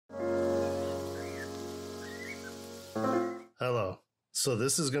So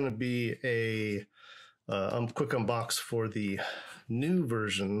this is going to be a quick unbox for the new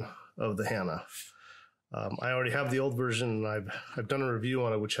version of the Hana. I already have the old version, and I've done a review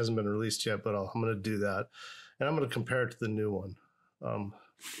on it, which hasn't been released yet, but I'm going to do that, and I'm going to compare it to the new one.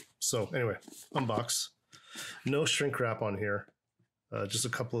 So anyway, unbox. No shrink wrap on here, just a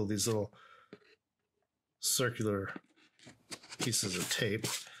couple of these little circular pieces of tape,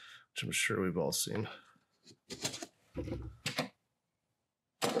 which I'm sure we've all seen.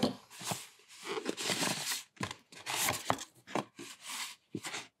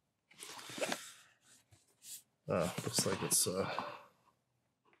 Looks like it's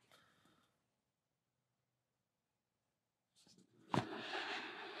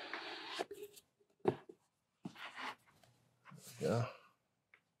yeah,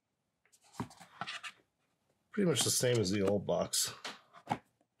 pretty much the same as the old box.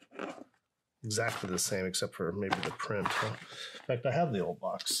 Exactly the same, except for maybe the print. In fact, I have the old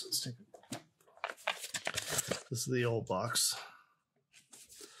box. Let's take it. This is the old box.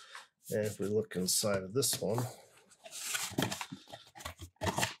 And if we look inside of this one,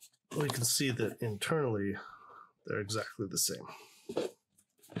 we can see that internally they're exactly the same.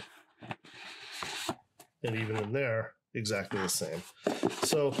 And even in there, exactly the same.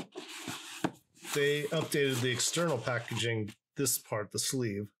 So they updated the external packaging, this part, the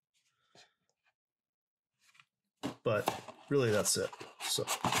sleeve, but really that's it. So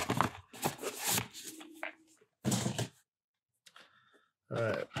all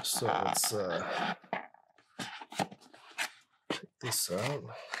right, so let's take this out.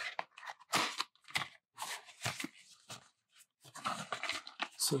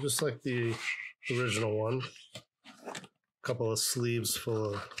 So just like the original one, a couple of sleeves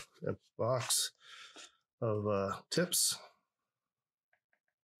full of a box of tips.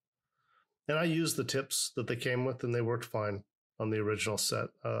 And I used the tips that they came with, and they worked fine on the original set.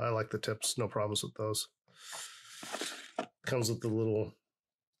 I like the tips, no problems with those. Comes with the little,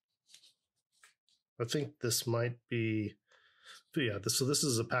 I think this might be, yeah, so this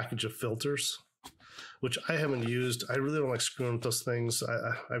is a package of filters, which I haven't used. I really don't like screwing with those things.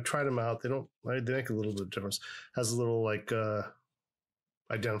 I've tried them out. They make a little bit of difference. Has a little like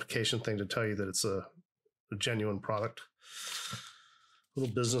identification thing to tell you that it's a genuine product.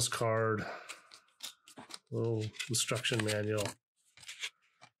 Little business card, little instruction manual,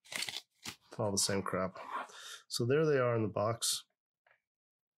 all the same crap. So there they are in the box.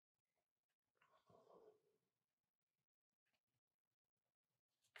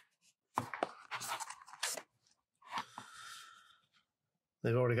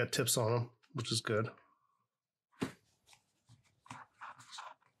 They've already got tips on them, which is good.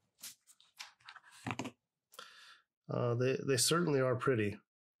 They certainly are pretty.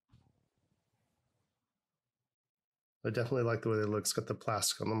 I definitely like the way they look. It's got the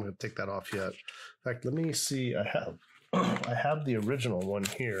plastic on them. I'm going to take that off yet. In fact, let me see. I have the original one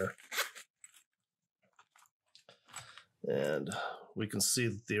here. And we can see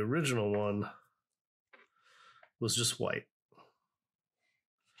that the original one was just white.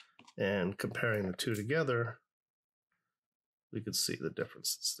 And comparing the two together, we could see the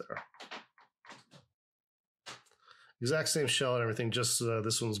differences there. Exact same shell and everything, just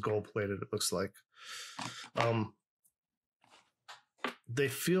this one's gold plated, it looks like. They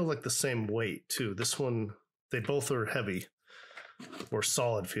feel like the same weight too. This one, they both are heavy or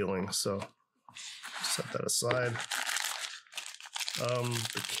solid feeling, so set that aside.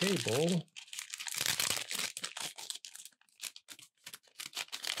 The cable,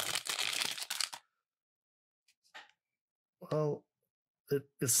 well,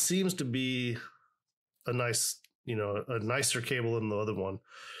 it seems to be a nice, a nicer cable than the other one.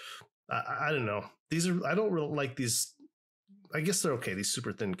 I don't know. I don't really like these. I guess they're okay. These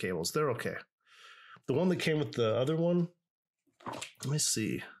super thin cables, they're okay. The one that came with the other one, let me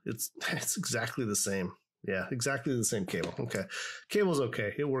see. It's exactly the same. Yeah, exactly the same cable. Okay, cable's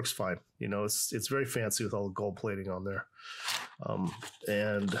okay. It works fine. It's very fancy with all the gold plating on there.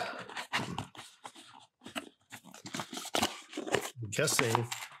 And I'm guessing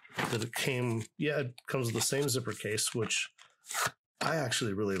that it came. Yeah, it comes with the same zipper case, which I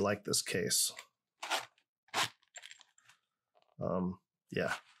actually really like this case.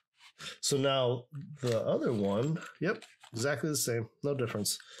 Yeah. So now the other one, yep, exactly the same, no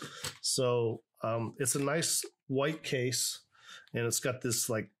difference. So it's a nice white case, and it's got this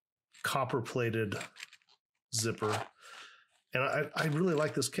like copper plated zipper, and I really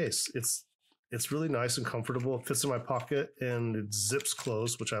like this case. It's really nice and comfortable. It fits in my pocket, and it zips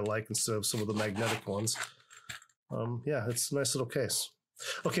closed, which I like instead of some of the magnetic ones. Yeah, it's a nice little case.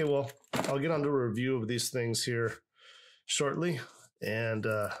 Okay, well, I'll get on to a review of these things here shortly, and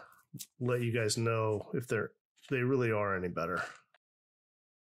let you guys know if they really are any better.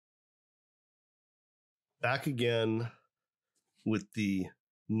 Back again with the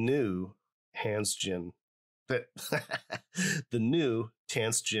new Hans Jim, the new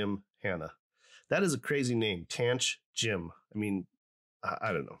Tance Jim Hana. That is a crazy name, Tance Jim. I mean,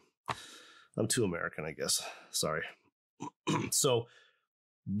 I don't know. I'm too American, I guess. Sorry. So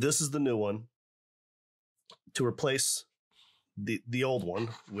this is the new one to replace the old one,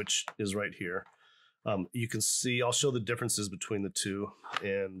 which is right here. You can see, I'll show the differences between the two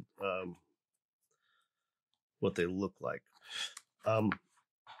and what they look like.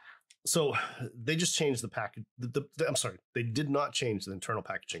 So they just changed the package. I'm sorry, they did not change the internal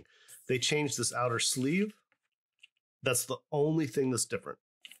packaging. They changed this outer sleeve. That's the only thing that's different,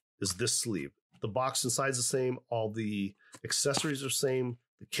 is this sleeve. The box inside's the same. All the accessories are the same.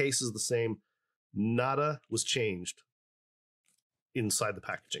 The case is the same. Nada was changed inside the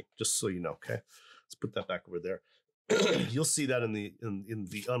packaging, just so you know. Okay, let's put that back over there. You'll see that in the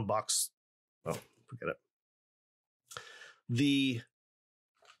unbox. Oh, forget it. The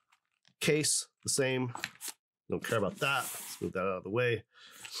case the same. Don't care about that. Let's move that out of the way.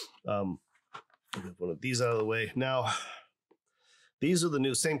 Move one of these out of the way. Now, these are the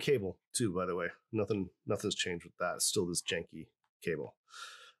new, same cable too, by the way. Nothing's changed with that. It's still this janky cable.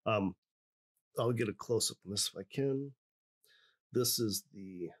 I'll get a close up on this if I can. This is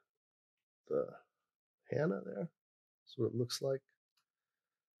the Hana there. That's what it looks like.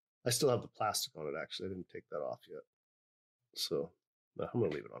 I still have the plastic on it, actually. I didn't take that off yet. So I'm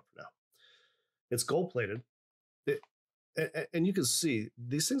going to leave it on for now. It's gold plated. And you can see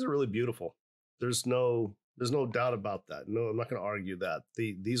these things are really beautiful. There's no doubt about that. No, I'm not going to argue that.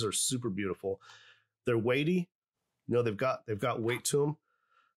 These are super beautiful. They're weighty. You know, they've got weight to them.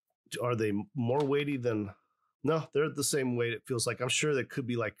 Are they more weighty than? No, they're the same weight. It feels like. I'm sure there could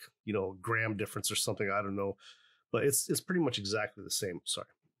be like, you know, a gram difference or something. I don't know, but it's pretty much exactly the same. Sorry,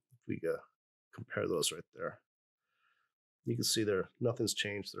 if we compare those right there, you can see nothing's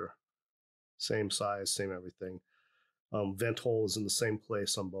changed. They're same size, same everything. Vent hole is in the same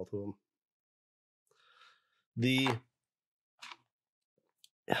place on both of them.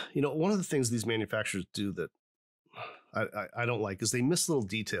 One of the things these manufacturers do that I don't like is they miss little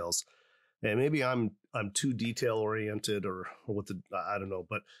details. And maybe I'm too detail oriented or what I don't know.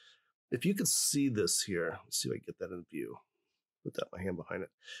 But if you could see this here, let's see if I can get that in view. Put my hand behind it.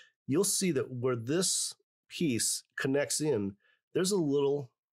 You'll see that where this piece connects in, there's a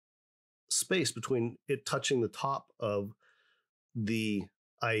little space between it touching the top of the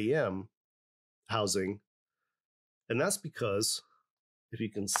IEM housing. And that's because if you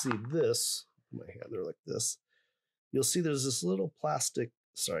can see this, put my hand there like this, you'll see there's this little plastic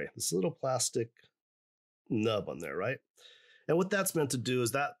nub on there, right? And what that's meant to do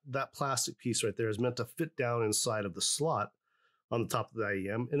is that plastic piece right there is meant to fit down inside of the slot on the top of the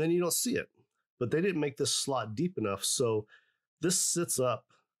IEM, and then you don't see it. But they didn't make this slot deep enough, so this sits up.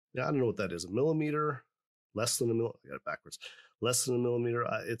 I don't know what that is, a millimeter, less than a millimeter. I got it backwards. Less than a millimeter.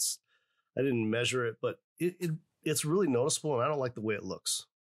 I didn't measure it, but it's really noticeable, and I don't like the way it looks,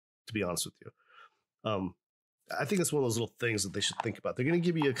 to be honest with you. I think it's one of those little things that they should think about. They're going to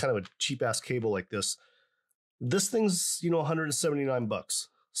give you a kind of a cheap ass cable like this. This thing's, $179.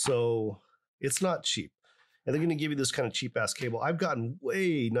 So it's not cheap. And they're going to give you this kind of cheap ass cable. I've gotten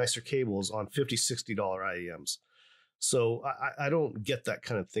way nicer cables on $50, $60 IEMs. So I don't get that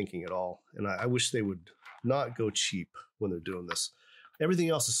kind of thinking at all. And I wish they would not go cheap when they're doing this. Everything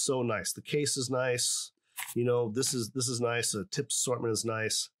else is so nice. The case is nice. This is nice. The tip assortment is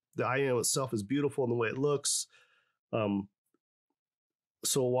nice. The IEM itself is beautiful in the way it looks.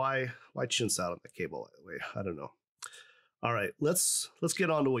 So why chintz out on the cable that way? I don't know. All right, let's get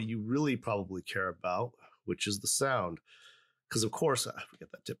on to what you really probably care about, which is the sound. Because of course, I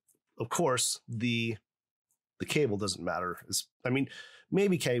forget that tip. Of course, the cable doesn't matter.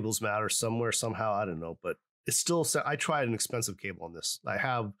 Maybe cables matter somewhere, somehow, I don't know, but it's still, I tried an expensive cable on this. I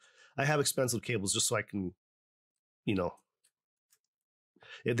have expensive cables just so I can,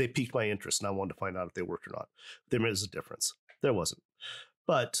 if they piqued my interest and I wanted to find out if they worked or not. There is a difference. There wasn't.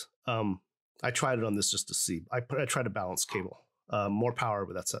 But I tried it on this just to see. I tried a balanced cable. More power,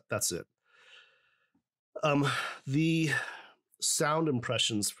 but that's it. The sound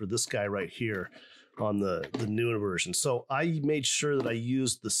impressions for this guy right here on the newer version. So I made sure that I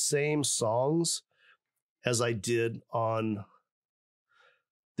used the same songs as I did on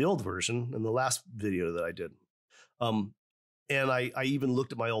the old version in the last video that I did. And I even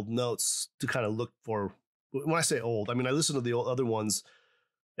looked at my old notes to kind of look for, when I say old, I listened to the other ones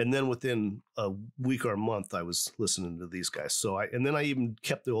And then within a week or a month, I was listening to these guys. And then I even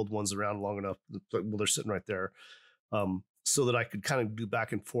kept the old ones around long enough. Well, they're sitting right there, so that I could kind of do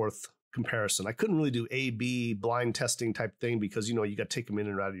back and forth comparison. I couldn't really do A/B blind testing type thing because, you got to take them in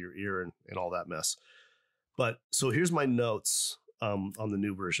and out of your ear and all that mess. But so here's my notes on the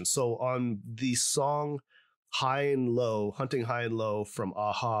new version. So on the song High and Low, Hunting High and Low from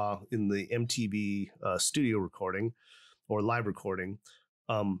Aha in the MTV studio recording or live recording,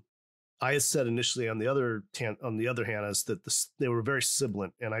 I had said initially on the other Hanas that they were very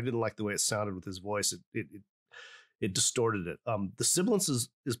sibilant, and I didn't like the way it sounded with his voice. It distorted it. The sibilance is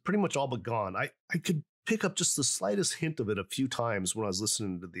pretty much all but gone. I could pick up just the slightest hint of it a few times when I was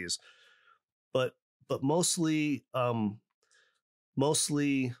listening to these, but mostly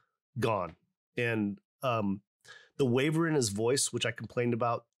gone. And the waver in his voice, which I complained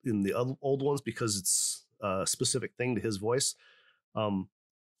about in the old ones because it's a specific thing to his voice,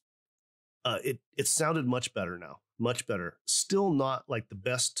 it sounded much better now, much better. Still not like the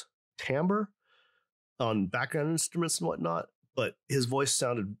best timbre on background instruments and whatnot, but his voice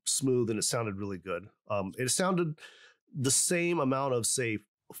sounded smooth and it sounded really good. It sounded the same amount of, say,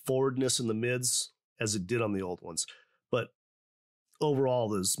 forwardness in the mids as it did on the old ones, but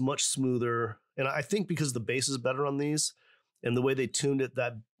overall is much smoother. And I think because the bass is better on these and the way they tuned it,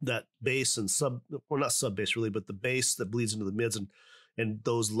 that bass and not sub bass really, but the bass that bleeds into the mids and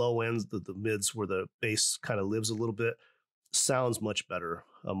those low ends, the mids where the bass kind of lives a little bit, sounds much better,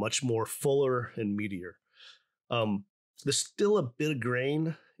 much more fuller and meatier. There's still a bit of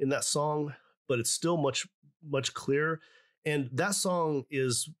grain in that song, but it's still much, much clearer. And that song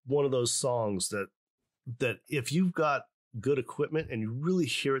is one of those songs that if you've got good equipment and you really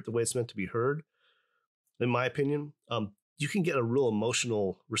hear it the way it's meant to be heard, in my opinion, you can get a real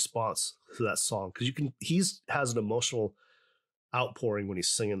emotional response to that song because he has an emotional outpouring when he's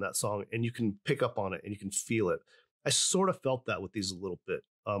singing that song, and you can pick up on it and you can feel it. I sort of felt that with these a little bit.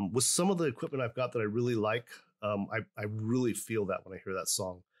 With some of the equipment I've got that I really like, I really feel that when I hear that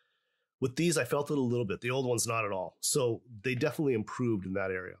song. With these, I felt it a little bit. The old ones, not at all. So they definitely improved in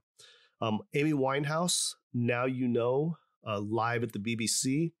that area. Amy Winehouse, Now You Know, live at the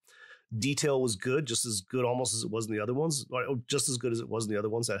BBC. Detail was good, just as good almost as it was in the other ones, or just as good as it was in the other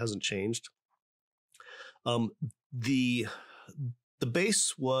ones. That hasn't changed. The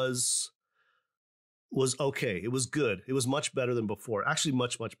bass was okay. It was good. It was much better than before. Actually,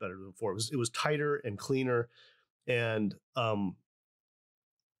 much, much better than before. It was tighter and cleaner, and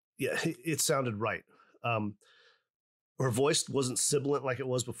it sounded right. Her voice wasn't sibilant like it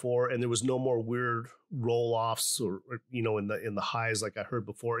was before, and there was no more weird roll-offs or in the highs like I heard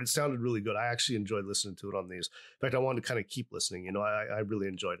before. It sounded really good. I actually enjoyed listening to it on these. In fact, I wanted to kind of keep listening. I really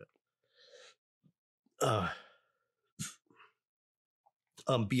enjoyed it.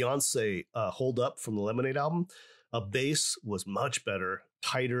 Beyonce, Hold Up from the Lemonade album. Bass was much better,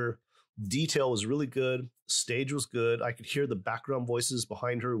 tighter. Detail was really good. Stage was good. I could hear the background voices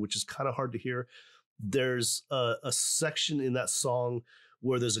behind her, which is kind of hard to hear. There's a section in that song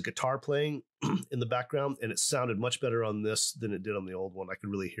where there's a guitar playing in the background, and it sounded much better on this than it did on the old one. I could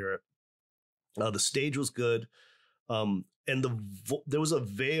really hear it. The stage was good. And there was a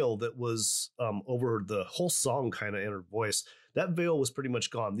veil that was over the whole song kind of in her voice. That veil was pretty much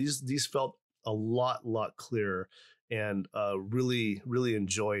gone. These felt a lot clearer, and really, really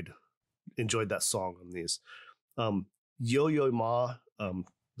enjoyed that song on these. Yo Yo Ma,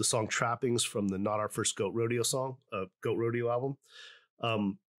 the song Trappings from the Not Our First Goat Rodeo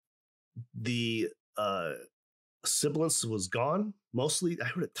album. The sibilance was gone. Mostly, I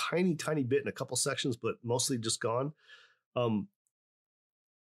heard a tiny bit in a couple sections, but mostly just gone. It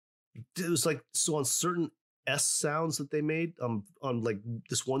was like, so on certain S sounds that they made, on like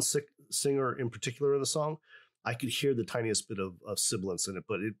this one singer in particular in the song, I could hear the tiniest bit of sibilance in it,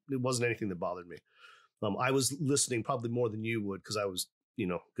 but it wasn't anything that bothered me. I was listening probably more than you would because I was,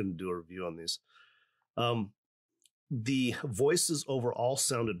 going to do a review on these. The voices overall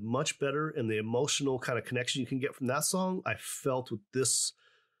sounded much better, and the emotional kind of connection you can get from that song, I felt with this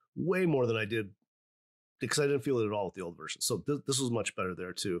way more than I did, because I didn't feel it at all with the old version. So this was much better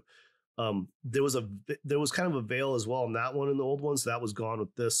there too. There was kind of a veil as well in that one in the old ones. That was gone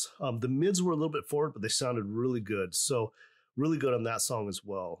with this. The mids were a little bit forward, but they sounded really good. So really good on that song as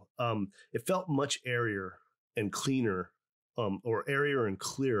well. It felt much airier and cleaner, or airier and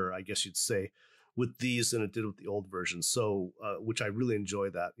clearer, I guess you'd say, with these than it did with the old version. So, which I really enjoy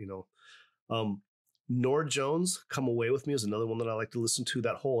that, Norah Jones, Come Away With Me is another one that I like to listen to.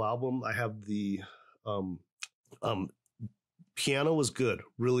 That whole album. I have the Piano was good,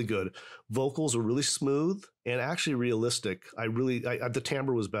 really good. Vocals were really smooth and actually realistic. The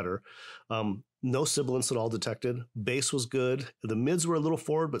timbre was better. No sibilance at all detected. Bass was good. The mids were a little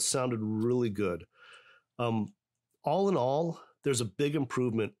forward, but sounded really good. All in all, there's a big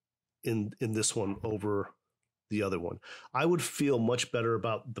improvement in this one over the other one. I would feel much better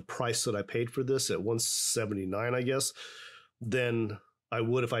about the price that I paid for this at $179, I guess, than I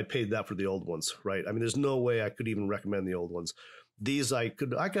would if I paid that for the old ones, right? I mean, there's no way I could even recommend the old ones. These I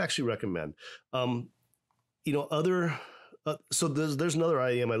could actually recommend. So there's another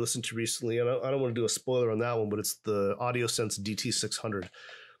IEM I listened to recently, and I don't want to do a spoiler on that one, but it's the AudioSense DT600.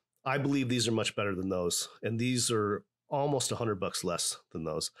 I believe these are much better than those, and these are almost $100 less than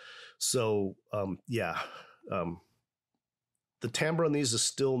those. So the timbre on these is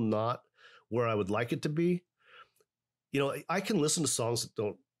still not where I would like it to be. I can listen to songs that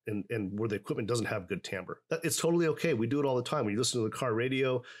don't, and where the equipment doesn't have good timbre. It's totally okay. We do it all the time. We listen to the car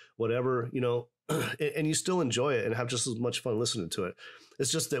radio, whatever, and you still enjoy it and have just as much fun listening to it.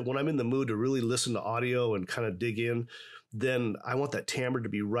 It's just that when I'm in the mood to really listen to audio and kind of dig in, then I want that timbre to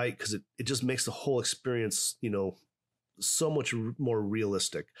be right, because it just makes the whole experience, so much more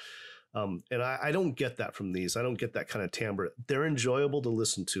realistic. And I don't get that from these. I don't get that kind of timbre. They're enjoyable to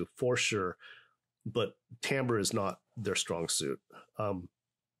listen to for sure, but timbre is not their strong suit.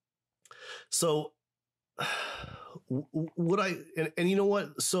 So what and you know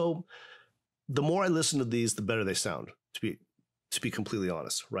what? So the more I listen to these, the better they sound, to be completely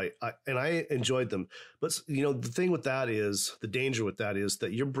honest, right? I enjoyed them, but the thing with that is, the danger with that is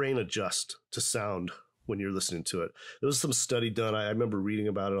that your brain adjusts to sound when you're listening to it. There was some study done. I remember reading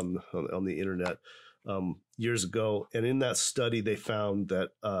about it on the internet years ago, and in that study they found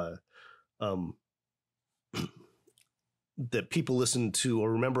that that people listen to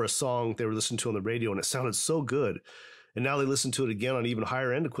or remember a song they were listening to on the radio, and it sounded so good, and now they listen to it again on even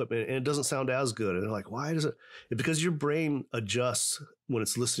higher end equipment, and it doesn't sound as good. And they're like, why does it? Because your brain adjusts when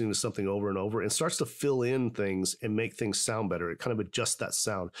it's listening to something over and over, and starts to fill in things and make things sound better. It kind of adjusts that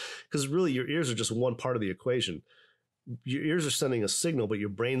sound, because really your ears are just one part of the equation. Your ears are sending a signal, but your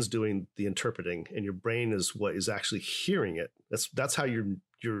brain's doing the interpreting, and your brain is what is actually hearing it. That's how you're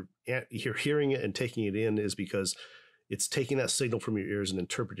hearing it and taking it in, is because it's taking that signal from your ears and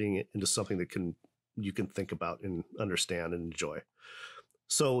interpreting it into something that you can think about and understand and enjoy.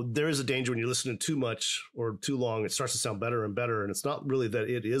 So there is a danger when you're listening too much or too long, it starts to sound better and better. And it's not really that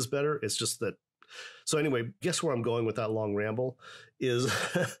it is better. It's just that. So anyway, guess where I'm going with that long ramble is,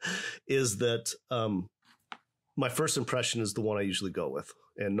 is that my first impression is the one I usually go with,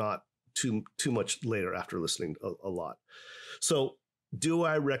 and not too much later after listening a lot. So do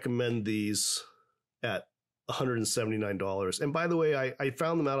I recommend these at $179? And by the way, I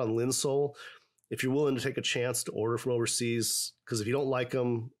found them out on Linsole. If you're willing to take a chance to order from overseas, because if you don't like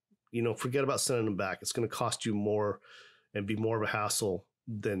them, forget about sending them back. It's going to cost you more and be more of a hassle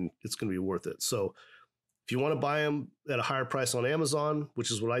than it's going to be worth it. So if you want to buy them at a higher price on Amazon,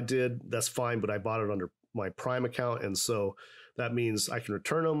 which is what I did, that's fine. But I bought it under my Prime account, and so that means I can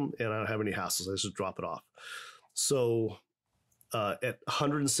return them and I don't have any hassles. I just drop it off. So at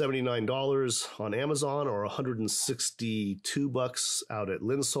 $179 on Amazon, or $162 out at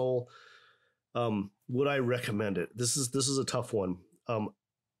Linsole, would I recommend it? This is a tough one. I'm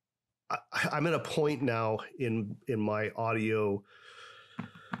at a point now in my audio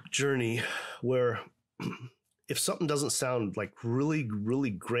journey where if something doesn't sound like really, really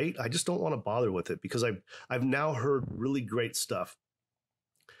great, I just don't want to bother with it, because I've now heard really great stuff.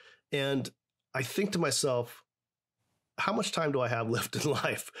 And I think to myself, how much time do I have left in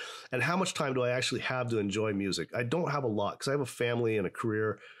life? And how much time do I actually have to enjoy music? I don't have a lot, because I have a family and a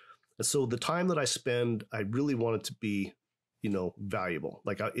career. And so the time that I spend, I really want it to be, valuable.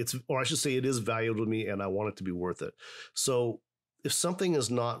 Or I should say it is valuable to me, and I want it to be worth it. So if something is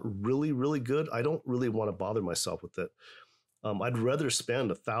not really, really good, I don't really want to bother myself with it. I'd rather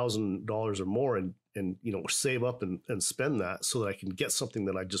spend $1,000 or more and save up and spend that so that I can get something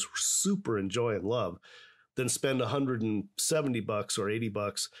that I just super enjoy and love, than spend $170 or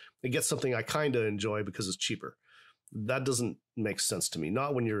 $80 and get something I kind of enjoy because it's cheaper. That doesn't make sense to me.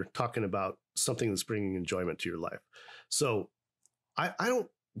 Not when you're talking about something that's bringing enjoyment to your life. So I don't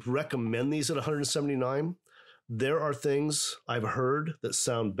recommend these at $179. There are things I've heard that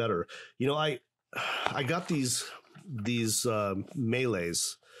sound better. I got these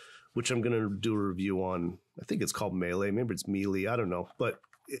Mele's, which I'm going to do a review on. I think it's called Mele. Maybe it's Mele. I don't know. But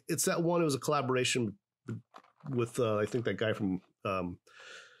it's that one. It was a collaboration with, I think, that guy from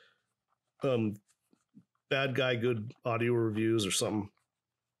Bad Guy Good Audio Reviews or something.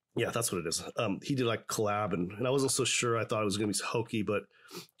 Yeah, that's what it is. He did like collab, and I wasn't so sure. I thought it was going to be hokey, but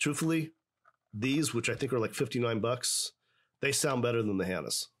truthfully, these, which I think are like $59, they sound better than the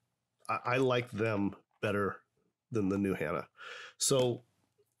Hanas. I like them better than the new Hana. So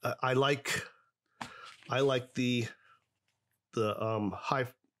I like the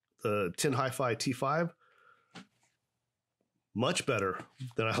Tin Hi-Fi T5 much better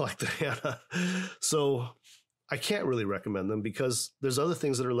than I like the Hana. So I can't really recommend them because there's other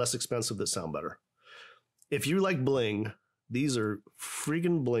things that are less expensive that sound better. If you like bling, these are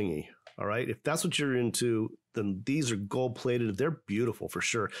freaking blingy. All right. If that's what you're into, then these are gold plated. They're beautiful for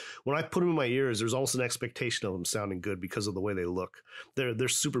sure. When I put them in my ears, there's almost an expectation of them sounding good because of the way they look. They're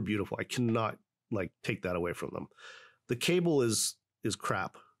super beautiful. I cannot like take that away from them. The cable is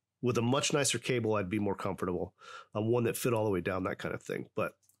crap. With a much nicer cable, I'd be more comfortable. One that fit all the way down, that kind of thing.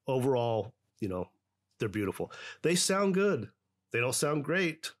 But overall, you know, they're beautiful. They sound good. They don't sound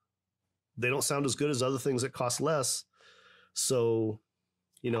great. They don't sound as good as other things that cost less. So,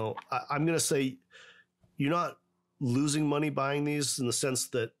 you know, I'm going to say you're not losing money buying these in the sense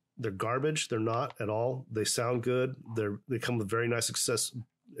that they're garbage. They're not at all. They sound good. They come with very nice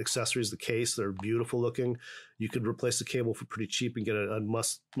accessories. The case, they're beautiful looking. You could replace the cable for pretty cheap and get a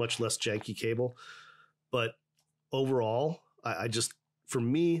much less janky cable. But overall, I just, for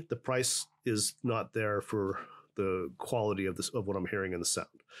me, the price is not there for the quality of what I'm hearing in the sound.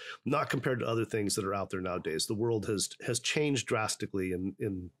 Not compared to other things that are out there nowadays. The world has changed drastically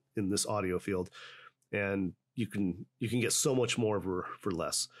in this audio field, and you can get so much more for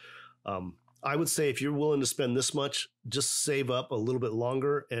less. I would say if you're willing to spend this much, just save up a little bit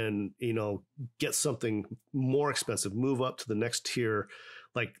longer and, you know, get something more expensive. Move up to the next tier,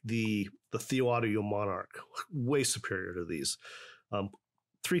 like the Theo Audio Monarch, way superior to these.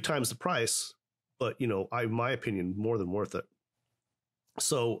 3 times the price, but, you know, in my opinion, more than worth it.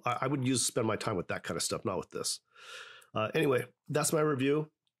 So I would spend my time with that kind of stuff, not with this. Anyway, that's my review.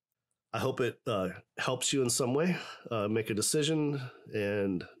 I hope it helps you in some way make a decision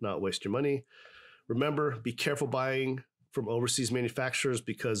and not waste your money. Remember, be careful buying from overseas manufacturers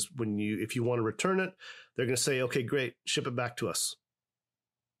because if you want to return it, they're going to say, okay, great, ship it back to us.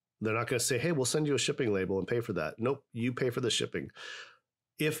 They're not going to say, hey, we'll send you a shipping label and pay for that. Nope, you pay for the shipping.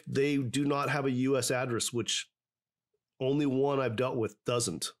 If they do not have a U.S. address, which only one I've dealt with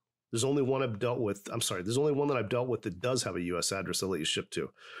doesn't. There's only one I've dealt with. I'm sorry. There's only one that I've dealt with that does have a U.S. address they'll let you ship to.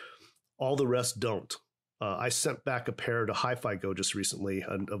 All the rest don't. I sent back a pair to Hi-Fi Go just recently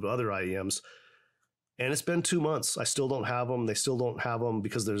of other IEMs, and it's been 2 months. I still don't have them. They still don't have them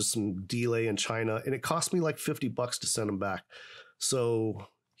because there's some delay in China, and it cost me like $50 to send them back. So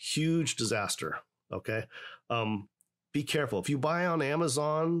huge disaster. Okay. Be careful. If you buy on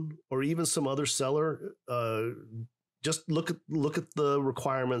Amazon or even some other seller, just look at the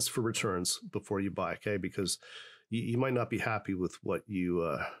requirements for returns before you buy, okay? Because you might not be happy with what you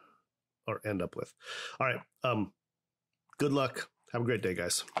or end up with. All right. Good luck. Have a great day,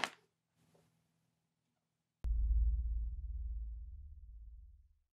 guys.